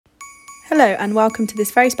Hello and welcome to this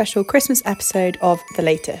very special Christmas episode of The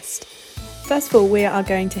Latest. First of all, we are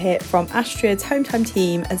going to hear from Astrid's Hometime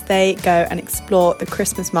team as they go and explore the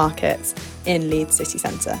Christmas markets in Leeds city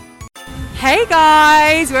centre. Hey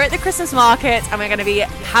guys, we're at the Christmas market and we're going to be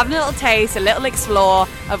having a little taste, a little explore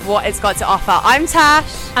of what it's got to offer. I'm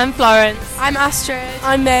Tash. I'm Florence. I'm Astrid.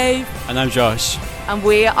 I'm Maeve. And I'm Josh. And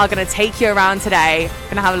we are going to take you around today. We're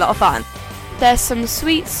going to have a lot of fun. There's some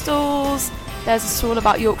sweet stalls. There's a stall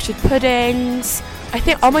about Yorkshire puddings. I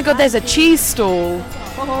think, oh my god, there's a cheese stall.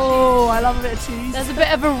 Oh, I love a bit of cheese. There's a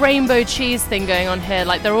bit of a rainbow cheese thing going on here.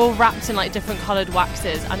 Like, they're all wrapped in like different coloured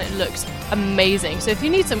waxes and it looks amazing. So if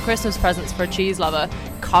you need some Christmas presents for a cheese lover,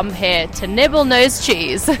 come here to Nibble Nose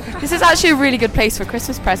Cheese. This is actually a really good place for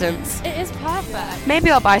Christmas presents. It is perfect.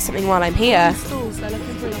 Maybe I'll buy something while I'm here. Stalls, they're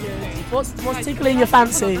looking pretty good. What's tickling your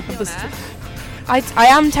fancy? I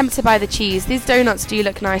am tempted by the cheese. These donuts do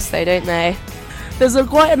look nice though, don't they? There's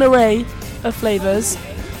quite an array of flavours.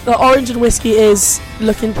 The orange and whiskey is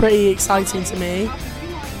looking pretty exciting to me.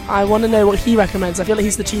 I want to know what he recommends. I feel like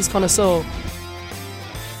he's the cheese connoisseur.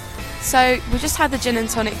 So we just had the gin and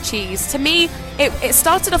tonic cheese. To me, it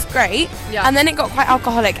started off great, and then it got quite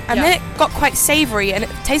alcoholic, and then it got quite savoury, and it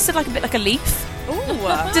tasted like a bit like a leaf.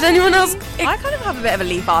 Ooh. Did anyone else? I kind of have a bit of a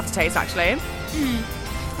leaf aftertaste actually.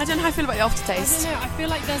 I don't know how I feel about the aftertaste. I feel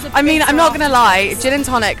like there's a I mean, I'm not going to lie, gin and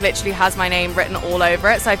tonic literally has my name written all over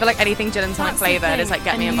it, so I feel like anything gin and tonic flavoured is like,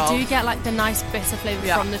 get me involved. You do get like the nice bitter flavour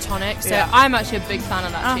from the tonic, so I'm actually a big fan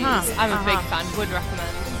of that cheese. I'm a big fan, would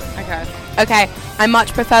recommend. Okay, I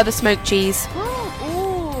much prefer the smoked cheese.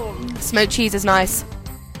 Ooh. Smoked cheese is nice.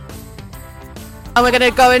 And we're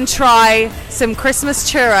going to go and try some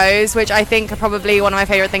Christmas churros, which I think are probably one of my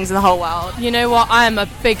favourite things in the whole world. You know what? I am a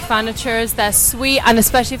big fan of churros. They're sweet, and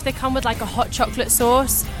especially if they come with like a hot chocolate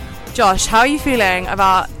sauce. Josh, how are you feeling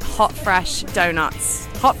about hot fresh donuts?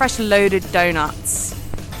 Hot fresh loaded donuts.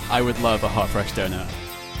 I would love a hot fresh donut.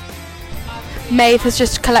 Maeve has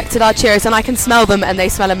just collected our churros and I can smell them and they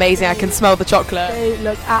smell amazing. I can smell the chocolate. They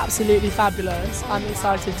look absolutely fabulous. I'm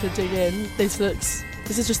excited to dig in.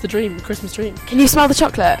 This is just the dream, the Christmas dream. Can you smell the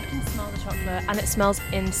chocolate? I can smell the chocolate and it smells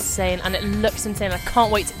insane and it looks insane. I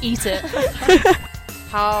can't wait to eat it.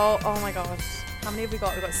 Oh my gosh. How many have we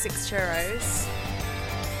got? We've got 6 churros.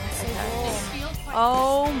 Okay.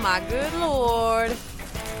 Oh my good lord.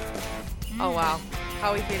 Oh wow. How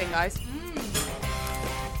are we feeling, guys?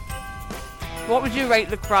 What would you rate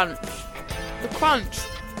the crunch? The crunch.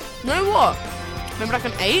 You know what? Maybe like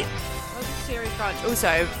an 8? That's a serious crunch.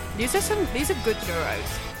 Also, these are good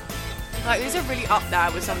churros. Like, these are really up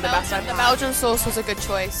there with some of the best I've had. The Belgian sauce was a good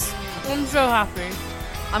choice. I'm so happy.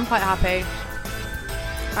 I'm quite happy.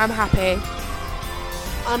 I'm happy.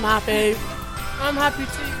 I'm happy. I'm happy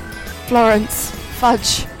too. Florence,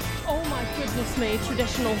 fudge. Oh my goodness me,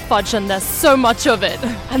 traditional fudge, and there's so much of it.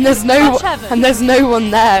 And there's no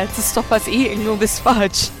one there to stop us eating all this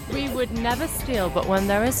fudge. We would never steal, but when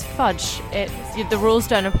there is fudge, the rules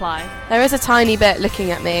don't apply. There is a tiny bit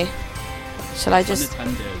looking at me. Shall I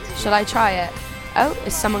try it? Oh,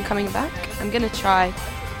 is someone coming back? I'm gonna try.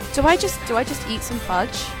 Do I just eat some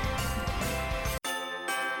fudge?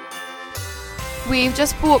 We've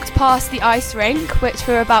just walked past the ice rink, which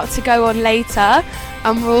we're about to go on later,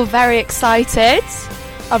 and we're all very excited.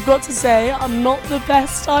 I've got to say, I'm not the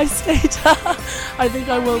best ice skater. I think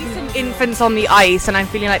I will be. Some infants on the ice, and I'm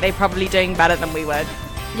feeling like they're probably doing better than we would.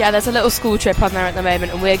 Yeah, there's a little school trip on there at the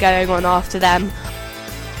moment, and we're going on after them.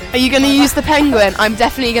 Are you going to use the penguin? I'm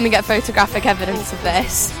definitely going to get photographic evidence of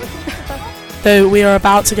this. So we are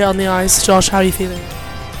about to get on the ice. Josh, how are you feeling?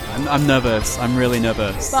 I'm nervous. I'm really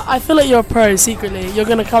nervous. But I feel like you're a pro secretly. You're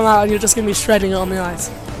going to come out and you're just going to be shredding it on the ice.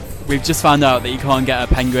 We've just found out that you can't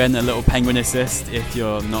get a little penguin assist if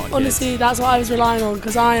you're not a kid. Honestly, that's what I was relying on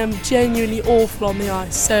because I am genuinely awful on the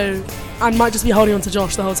ice. So I might just be holding on to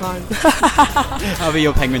Josh the whole time. I'll be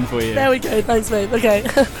your penguin for you. There we go. Thanks, babe. Okay.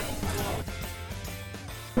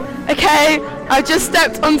 Okay, I've just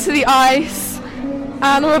stepped onto the ice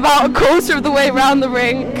and we're about a quarter of the way around the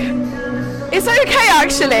rink. It's okay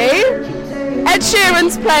actually. Ed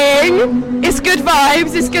Sheeran's playing. It's good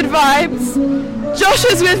vibes. Josh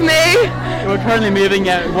is with me. We're currently moving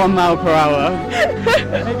at 1 mile per hour.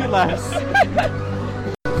 Maybe less.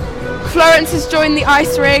 Florence has joined the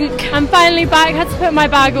ice rink. I'm finally back. Had to put my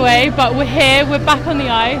bag away, but we're here. We're back on the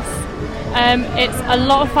ice. It's a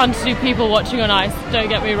lot of fun to do people watching on ice, don't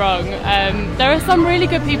get me wrong. There are some really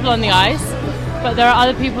good people on the ice, but there are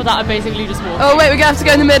other people that are basically just walking. Oh wait, we're going to have to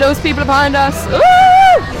go in the middle, there's people behind us.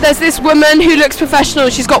 Ooh! There's this woman who looks professional,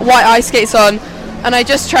 she's got white ice skates on, and I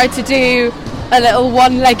just tried to do a little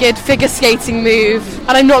one-legged figure skating move,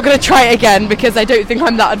 and I'm not going to try it again because I don't think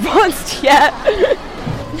I'm that advanced yet.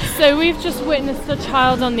 So we've just witnessed a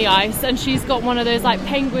child on the ice, and she's got one of those like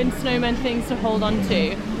penguin snowman things to hold on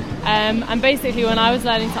to. And basically when I was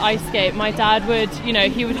learning to ice skate, my dad would,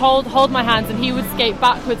 he would hold my hands and he would skate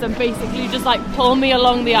backwards and basically just like pull me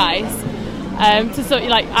along the ice. To sort of,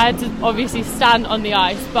 like, I had to obviously stand on the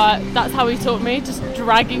ice, but that's how he taught me, just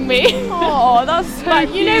dragging me. Oh, that's so But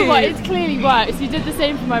cute. you know what, it clearly works. He did the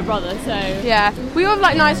same for my brother, so... Yeah, we all have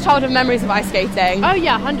like nice childhood memories of ice skating. Oh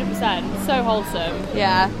yeah, 100%. So wholesome.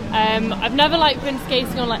 Yeah. I've never like been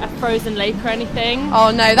skating on like a frozen lake or anything.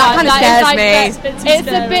 Oh no, that kind of scares me. It's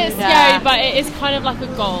a bit scary, but it is kind of like a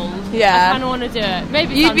goal. Yeah. I kind of want to do it.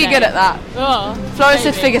 Maybe You'd someday. be good at that. Oh, Florence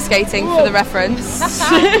did maybe. figure skating for the reference.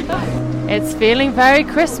 It's feeling very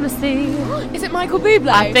Christmassy. Is it Michael Bublé?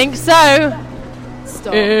 I think so.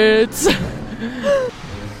 Stop. It's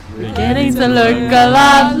beginning to look a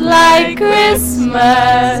lot like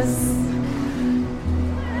Christmas.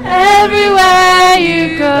 Everywhere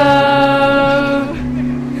you go,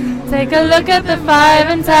 take a look at the 5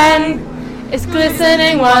 and 10. It's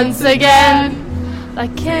glistening once again,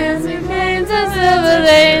 like candy canes and silver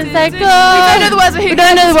lanes that glow. We don't know the words, but we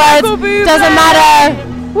don't know the words. Doesn't matter.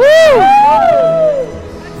 Woo!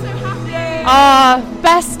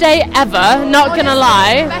 Best day ever. Not gonna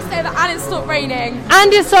lie. Best day ever, and it's stopped raining.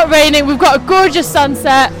 And it's not raining. We've got a gorgeous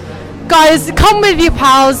sunset. Guys, come with your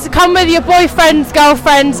pals, come with your boyfriends,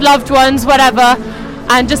 girlfriends, loved ones, whatever,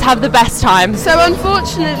 and just have the best time. So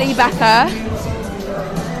unfortunately, Becca,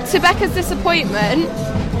 to Becca's disappointment,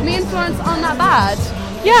 me and Florence aren't that bad.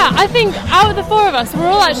 Yeah, I think out of the four of us, we're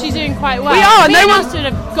all actually doing quite well. We are, Me no and one- Astrid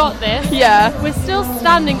have got this. Yeah. We're still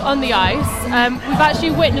standing on the ice. We've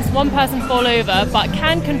actually witnessed one person fall over, but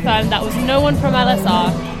can confirm that was no one from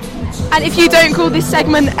LSR. And if you don't call this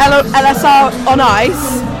segment LSR on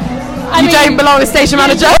ice, I you mean- don't belong as station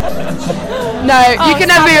manager. No, you can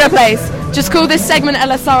never be stop it. replaced. Just call this segment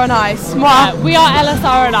LSR on ice. Yeah, we are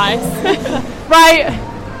LSR on ice. Right,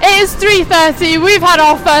 it is 3:30. We've had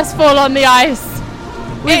our first fall on the ice.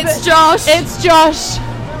 It's Josh. It's Josh.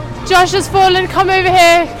 Josh has fallen. Come over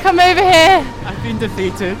here. Come over here. I've been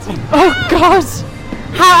defeated. Oh God.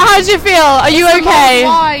 How do you feel? Are you okay?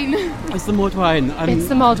 Wine. It's the mulled wine. It's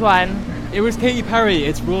the mulled wine. It was Katy Perry.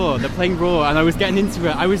 It's Raw. They're playing Raw, and I was getting into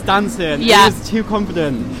it. I was dancing. Yeah. I was too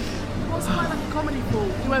confident. What's quite like a comedy fall?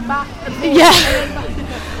 You went back and forth. Yeah.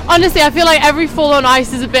 Honestly, I feel like every fall on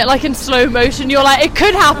ice is a bit like in slow motion. You're like, it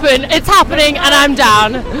could happen. It's happening, and I'm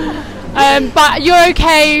down. But you're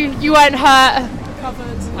okay. You weren't hurt.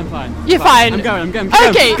 I'm fine. You're fine. I'm going.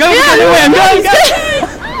 Okay. Go Yeah. away. I'm going.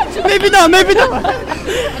 Maybe not.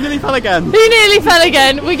 I nearly fell again. You nearly fell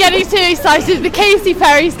again. We're getting too excited. The Katy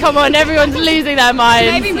Perry's come on. Everyone's losing their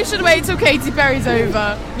minds. Maybe we should wait till Katy Perry's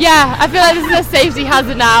over. Yeah, I feel like this is a safety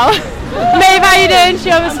hazard now. Maeve, how you doing?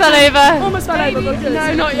 She almost fell over. Almost fell over, but good.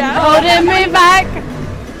 No, not yet. Holding me back.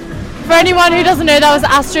 For anyone who doesn't know, that was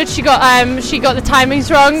Astrid. She got the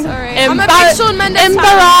timings wrong. Sorry. I'm a big Shawn Mendes fan.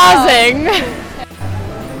 Embarrassing.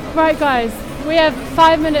 Right, guys, we have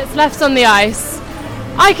 5 minutes left on the ice.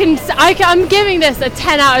 I'm giving this a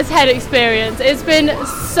 10 out of 10 experience. It's been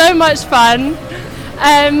so much fun.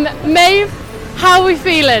 Maeve, how are we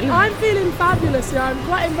feeling? I'm feeling fabulous, yeah. I'm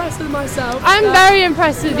quite impressed with myself. I'm very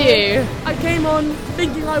impressed with you. I came on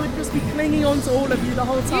thinking I would just be clinging on to all of you the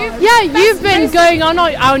whole time. Yeah, you've been going on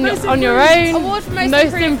your own. Award for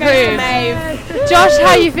most improved. Maeve. Josh, how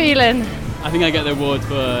are you feeling? I think I get the award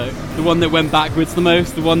for the one that went backwards the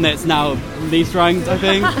most, the one that's now least ranked, I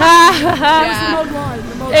think. The mulled wine.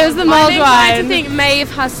 It was the I'm mulled inclined to wine. think Maeve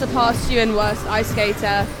has surpassed you in worst ice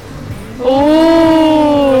skater.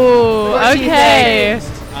 Ooh, What do you okay.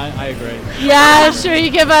 I agree. Yeah, sure. You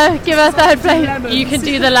give her third place. You can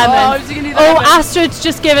do the Oh, lemons. you can do the Oh, lemons. Astrid's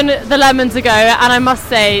just given the lemons a go, and I must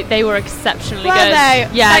say they were exceptionally Were good. they?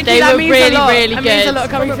 Yeah, Thank they you, that were means really, a lot. really That good. means a lot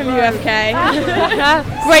coming from UFK.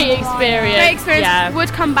 Great experience. Great experience. Yeah. Would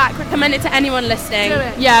come back. Recommend it to anyone listening. Do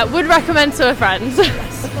it. Yeah, would recommend to a friend.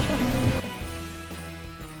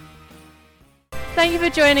 Thank you for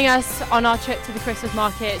joining us on our trip to the Christmas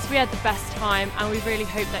markets. We had the best time, and we really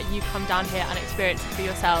hope that you come down here and experience it for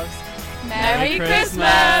yourselves. Merry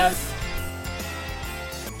Christmas.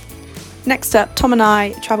 Next up, Tom and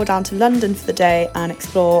I travel down to London for the day and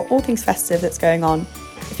explore all things festive that's going on.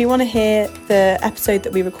 If you want to hear the episode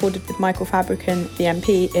that we recorded with Michael Fabricant, the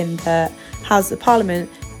MP, in the Houses of Parliament,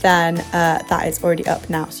 then that is already up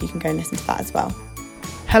now, so you can go and listen to that as well.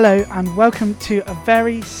 Hello and welcome to a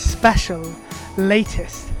very special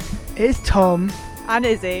latest. It's Tom And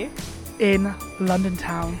Izzy. in London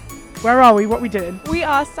town. Where are we? What are we doing? We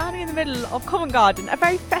are standing in the middle of Covent Garden, a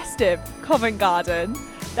very festive Covent Garden.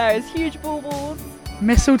 There is huge baubles,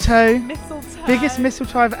 Mistletoe. mistletoe. Biggest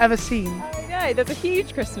mistletoe I've ever seen. I know, there's a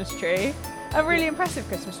huge Christmas tree, a really impressive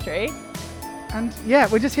Christmas tree. And yeah,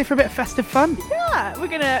 we're just here for a bit of festive fun. Yeah, we're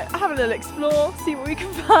gonna have a little explore, see what we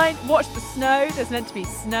can find, watch the snow. There's meant to be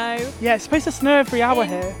snow. Yeah, it's supposed to snow every hour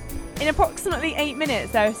here. In approximately 8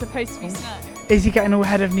 minutes, there is supposed to be snow. Is he getting all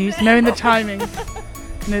ahead of news, knowing the timing?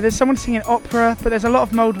 You know, there's someone singing opera, but there's a lot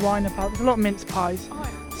of mulled wine about. There's a lot of mince pies.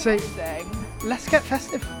 So let's get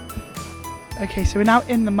festive. Okay, so we're now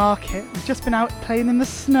in the market. We've just been out playing in the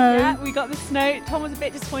snow. Yeah, we got the snow. Tom was a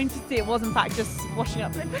bit disappointed to see it was in fact just washing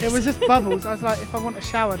up. It was just bubbles. I was like, if I want a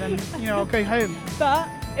shower, then I'll go home. But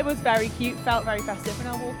it was very cute, felt very festive.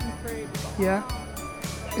 We're now walking through. Yeah,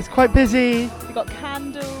 it's quite busy. We got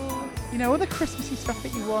candles. All the Christmassy stuff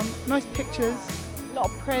that you want. Nice pictures. A lot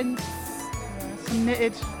of prints. Some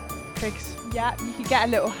knitted pigs. Yeah, you could get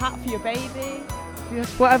a little hat for your baby.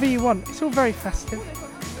 Yes, whatever you want. It's all very festive.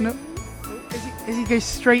 No. Izzy goes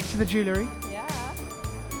straight to the jewellery. Yeah.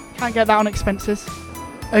 Can't get that on expenses.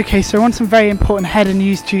 Okay, so we're on some very important head and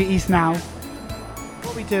news duties now.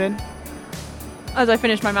 What are we doing? As I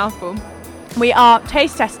finish my mouthful, we are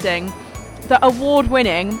taste testing the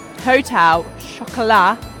award-winning Hotel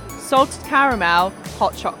Chocolat Salted Caramel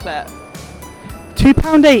Hot Chocolate.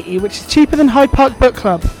 £2.80, which is cheaper than Hyde Park Book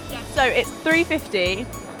Club. So it's £3.50,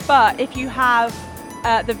 but if you have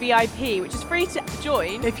the VIP, which is free to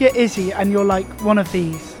join. If you're Izzy and you're like one of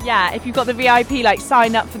these. Yeah, if you've got the VIP, like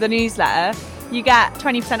sign up for the newsletter, you get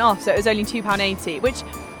 20% off, so it was only £2.80, which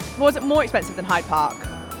wasn't more expensive than Hyde Park.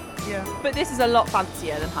 Yeah. But this is a lot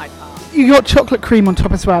fancier than Hyde Park. You got chocolate cream on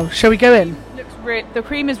top as well. Shall we go in? The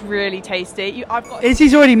cream is really tasty.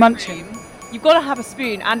 Izzy's already munching. You've got to have a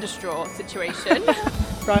spoon and a straw situation.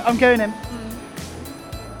 Right, I'm going in.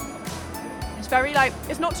 It's very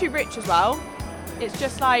it's not too rich as well. It's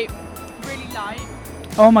just really light.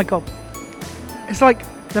 Oh my god. It's like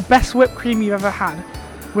the best whipped cream you've ever had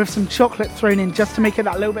with some chocolate thrown in just to make it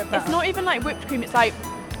that little bit better. It's not even like whipped cream, it's like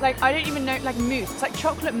I don't even know, like mousse. It's like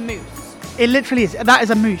chocolate mousse. It literally is. That is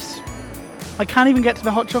a mousse. I can't even get to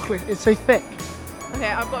the hot chocolate. It's so thick. Okay,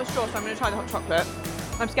 I've got a straw, so I'm going to try the hot chocolate.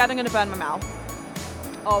 I'm scared I'm going to burn my mouth.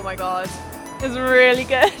 Oh my god. It's really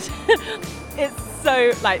good. It's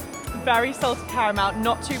so very salted caramel,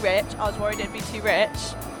 not too rich. I was worried it'd be too rich.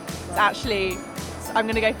 It's actually, I'm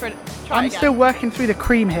going to go for a try I'm again. still working through the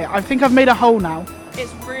cream here. I think I've made a hole now.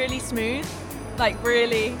 It's really smooth.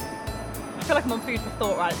 Really, I feel like I'm on food for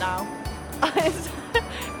thought right now.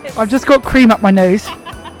 I've just got cream up my nose.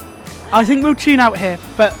 I think we'll tune out here,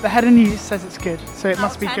 but the head and news says it's good, so it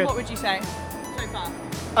must be 10, good. What would you say so far?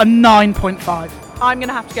 A 9.5. I'm going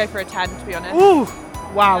to have to go for a 10, to be honest. Ooh,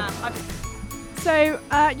 wow. Yeah, so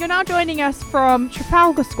you're now joining us from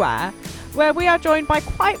Trafalgar Square, where we are joined by,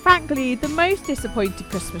 quite frankly, the most disappointed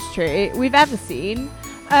Christmas tree we've ever seen.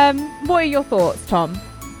 What are your thoughts, Tom?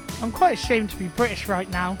 I'm quite ashamed to be British right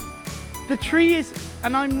now. The tree is,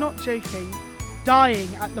 and I'm not joking, dying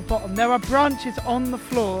at the bottom. There are branches on the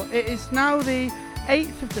floor. It is now the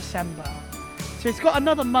 8th of December, so it's got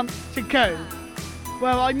another month to go.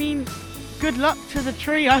 Well, I mean, good luck to the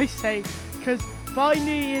tree, I say, because by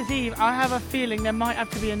New Year's Eve, I have a feeling there might have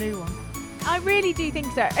to be a new one. I really do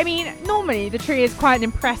think so. I mean, normally the tree is quite an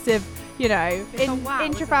impressive, in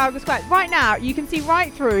Trafalgar Square. Right now, you can see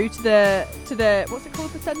right through to the what's it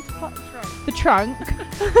called, the centre part? The trunk.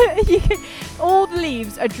 All the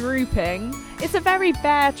leaves are drooping. It's a very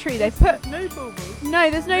bare tree. They've put no baubles.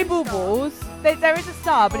 No, there's no baubles. There is a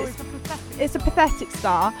star, but it's a pathetic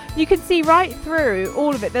star. You can see right through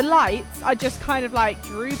all of it. The lights are just kind of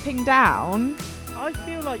drooping down. I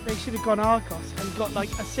feel like they should have gone Argos and got a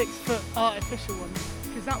 6-foot artificial one,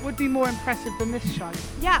 because that would be more impressive than this shine.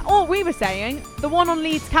 Yeah, or we were saying the one on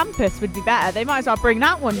Leeds campus would be better. They might as well bring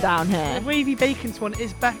that one down here. The Wavy Bacon's one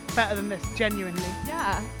is better than this, genuinely.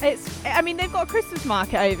 Yeah, they've got a Christmas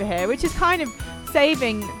market over here, which is kind of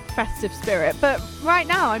saving festive spirit. But right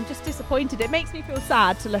now, I'm just disappointed. It makes me feel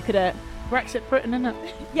sad to look at it. Brexit Britain, isn't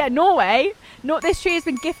it? Yeah, Norway. This tree has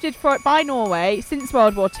been gifted by Norway since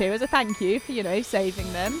World War II as a thank you for,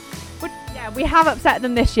 saving them. But yeah, we have upset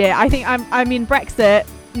them this year. I think, I mean, Brexit,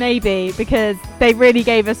 maybe, because they really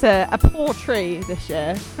gave us a poor tree this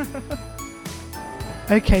year.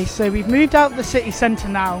 Okay, so we've moved out the city centre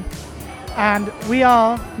now, and we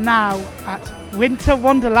are now at Winter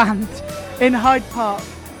Wonderland in Hyde Park.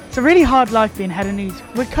 It's a really hard life being head of news.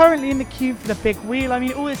 We're currently in the queue for the big wheel. I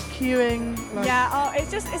mean, all this queuing. Yeah,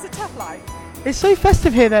 it's a tough life. It's so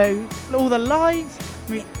festive here though. All the lights.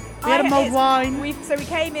 I mean, We had a mulled wine. So we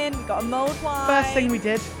came in, we got a mulled wine. First thing we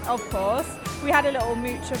did. Of course. We had a little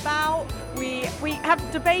mooch about. We have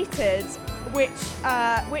debated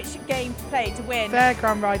which game to play to win.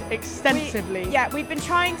 Fairground ride extensively. We've been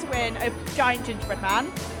trying to win a giant gingerbread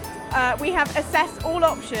man. We have assessed all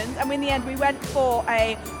options, and in the end we went for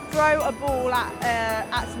a throw a ball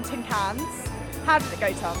at some tin cans. How did it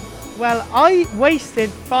go, Tom? Well, I wasted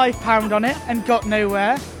 £5 on it and got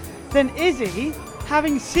nowhere. Then Izzy,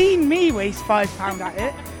 having seen me waste £5 at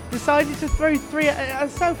it, decided to throw 3 at it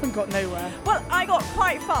herself and got nowhere. Well, I got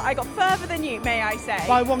quite far. I got further than you, may I say.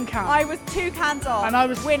 By 1 can. I was 2 cans off, and I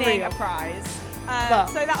was winning 3 a prize.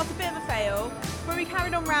 So that was a bit of a fail. When we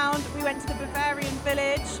carried on round, we went to the Bavarian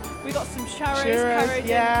village. We got some churros covered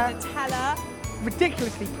in Nutella.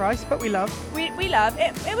 Ridiculously priced, but we love. We love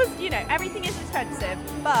it. It was, everything is expensive,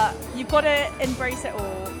 but you've got to embrace it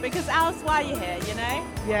all, because else why are you here,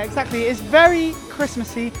 Yeah, exactly. It's very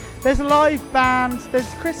Christmassy. There's live bands,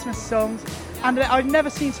 there's Christmas songs, and I've never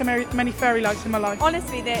seen so many fairy lights in my life.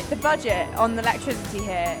 Honestly, the budget on the electricity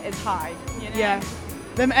here is high. Yeah,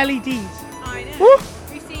 them LEDs. I know. Woo!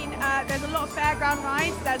 We've seen there's a lot of fairground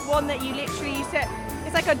rides. There's one that you literally sit.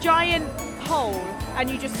 It's like a giant hole, and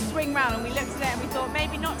you just swing round. And we looked at it and we thought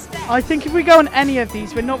maybe not today. I think if we go on any of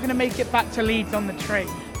these, we're not going to make it back to Leeds on the train.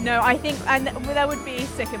 No, I think, and there would be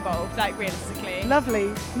sick involved, like realistically.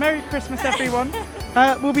 Lovely. Merry Christmas, everyone.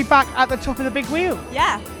 We'll be back at the top of the big wheel.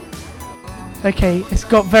 Yeah. Okay, it's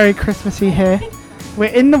got very Christmassy here.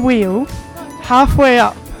 We're in the wheel, halfway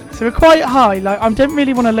up, so we're quite high. Like, I don't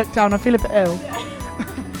really want to look down. I feel a bit ill.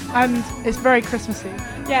 And it's very Christmassy.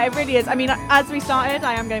 Yeah, it really is. I mean, as we started,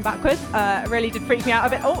 I am going backwards. It really did freak me out a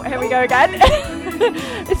bit. Oh, here we go again.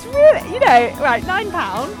 It's really, right,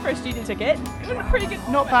 £9 for a student ticket. It was a pretty good.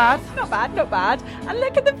 Not bad. Not bad. And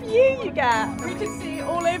look at the view you get. We can see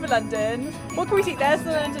all over London. What can we see? There's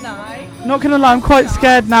the London Eye. Not going to lie, I'm quite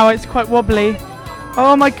scared now. It's quite wobbly.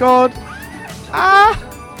 Oh my God. Ah!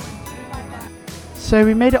 So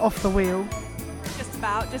we made it off the wheel.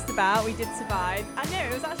 Just about. We did survive. I know,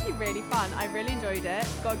 it was actually really fun. I really enjoyed it.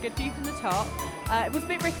 Got a good view from the top. It was a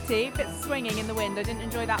bit rickety, a bit swinging in the wind. I didn't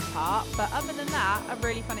enjoy that part. But other than that, a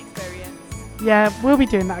really fun experience. Yeah, we'll be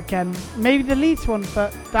doing that again. Maybe the Leeds one,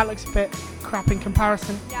 but that looks a bit crap in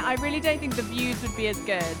comparison. Yeah, I really don't think the views would be as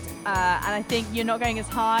good. And I think you're not going as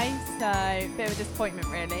high, so a bit of a disappointment,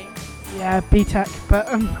 really. Yeah, BTEC.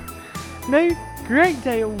 But no, great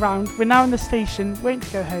day all round. We're now in the station, waiting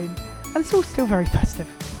to go home. And it's all still very festive.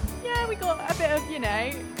 Yeah, we got a bit of,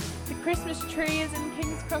 the Christmas tree is in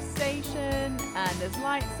King's Cross Station, and there's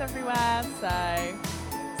lights everywhere, so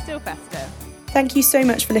still festive. Thank you so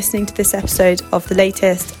much for listening to this episode of The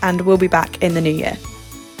Latest, and we'll be back in the new year.